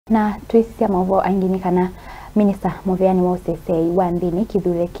Na twisia mavo angini kana Minister Muveani Moses wa ndini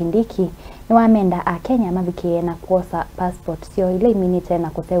Kithure Kindiki ni wamenda a Kenya mavikie na kwoswa passport sio ile minute na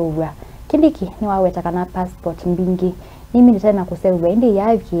kuseura. Kindiki ni waweta kana passport mbingi ni minute na kuseura indi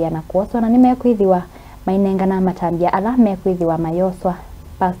yavikia na kwoswa na nimekwithiwa mainenga na matambya ala mekwithiwa mayoswa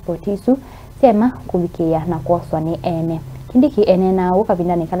passport isu syaema kuvikia na kwoswa ni ene. Kindiki ene na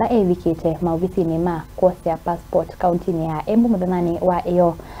ukavindani kala evikite maofisini ma kwosya passport countini ya Embu mudhanani wa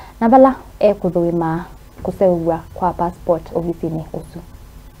iyo na bala kuthuima kuseua kwa passport ofisini usu.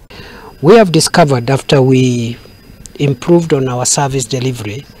 We have discovered after we improved on our service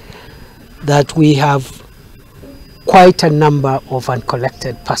delivery that we have quite a number of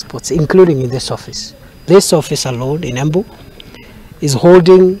uncollected passports, including in this office. This office alone in Embu is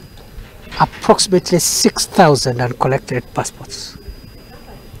holding approximately 6,000 uncollected passports.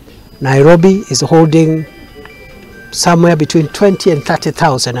 Nairobi is holding somewhere between 20 and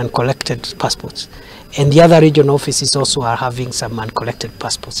 30,000 uncollected passports. And the other regional offices also are having some uncollected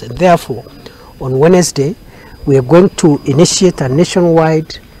passports. And therefore, on Wednesday, we are going to initiate a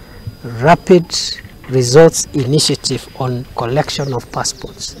nationwide rapid results initiative on collection of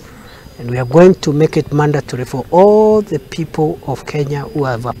passports. And we are going to make it mandatory for all the people of Kenya who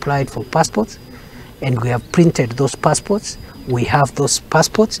have applied for passports, and we have printed those passports. We have those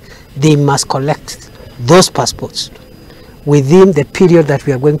passports. They must collect those passports within the period that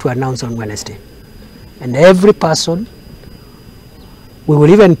we are going to announce on Wednesday. And every person, we will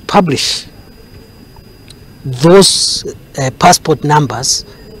even publish those passport numbers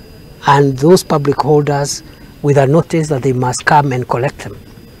and those public holders with a notice that they must come and collect them.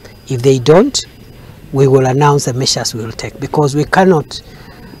 If they don't, we will announce the measures we will take, because you can't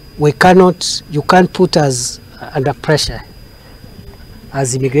put us under pressure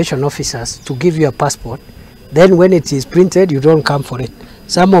as immigration officers to give you a passport. Then when it is printed, you don't come for it.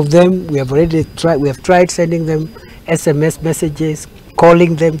 Some of them we have already tried. We have tried sending them SMS messages,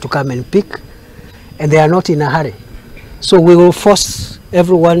 calling them to come and pick, and they are not in a hurry. So we will force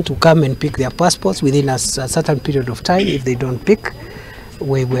everyone to come and pick their passports within a certain period of time. If they don't pick,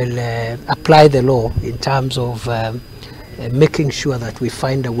 we will apply the law in terms of making sure that we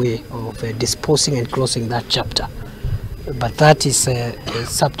find a way of disposing and closing that chapter. But that is a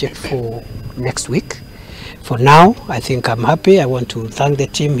subject for next week. For now, I think I'm happy. I want to thank the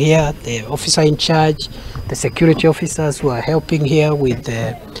team here, the officer in charge, the security officers who are helping here with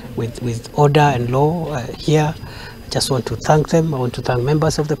order and law here. I just want to thank them. I want to thank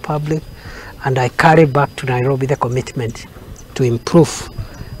members of the public, and I carry back to Nairobi the commitment to improve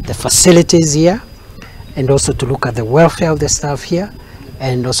the facilities here, and also to look at the welfare of the staff here,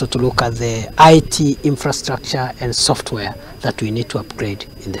 and also to look at the IT infrastructure and software that we need to upgrade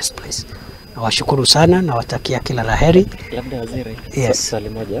in this place. Nawashukuru sana na watakia kila laheri. Labda waziri, yes. Swali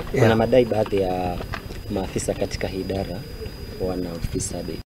moja. Kuna madai baadhi ya maafisa katika idara wana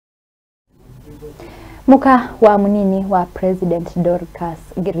ufisadi. Muka wa munini wa President Dorcas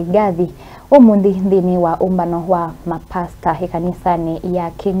Rigathi umundi ndini wa umbano wa mapasta kanisani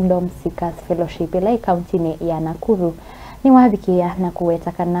ya Kingdom Seekers Fellowship ile countini ya Nakuru ni wabikia na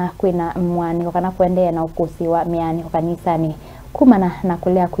kuweta kana kwina mwani kana kuendea na ukusi wa miani kanisani kumana na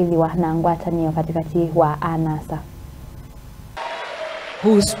kulea kwithiwa na ngwatanio katikati wa anasa.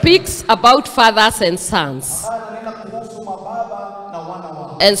 Who speaks about fathers and sons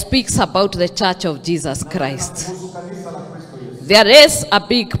and speaks about the Church of Jesus Christ. There is a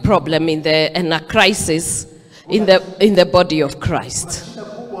big problem in a crisis in the body of Christ.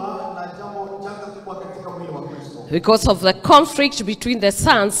 Because of the conflict between the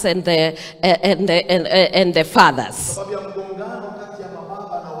sons and the fathers.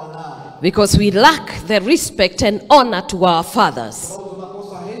 Because we lack the respect and honor to our fathers.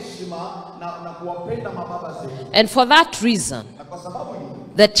 And for that reason,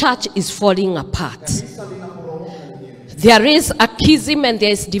 the church is falling apart. There is a schism and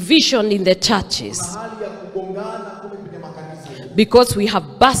there is division in the churches. Because we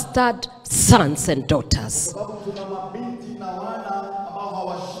have bastard sons and daughters.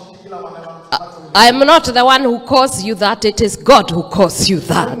 I am not the one who calls you that, it is God who calls you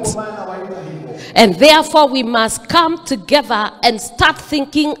that. And therefore we must come together and start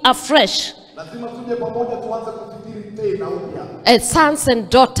thinking afresh. As sons and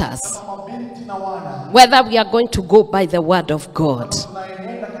daughters, whether we are going to go by the word of God.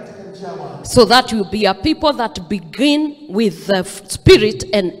 So that you be a people that begin with the spirit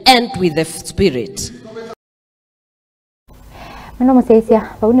and end with the spirit. Mwendo museisia,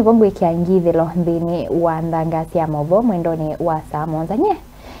 pauni bongo ikiangithilo ndini wa ndangasi ya mobo mwendoni wa saa monza nye.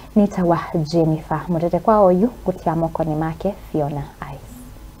 Nita wa Jennifer, mutete kwa oyu kutia moko ni make Fiona.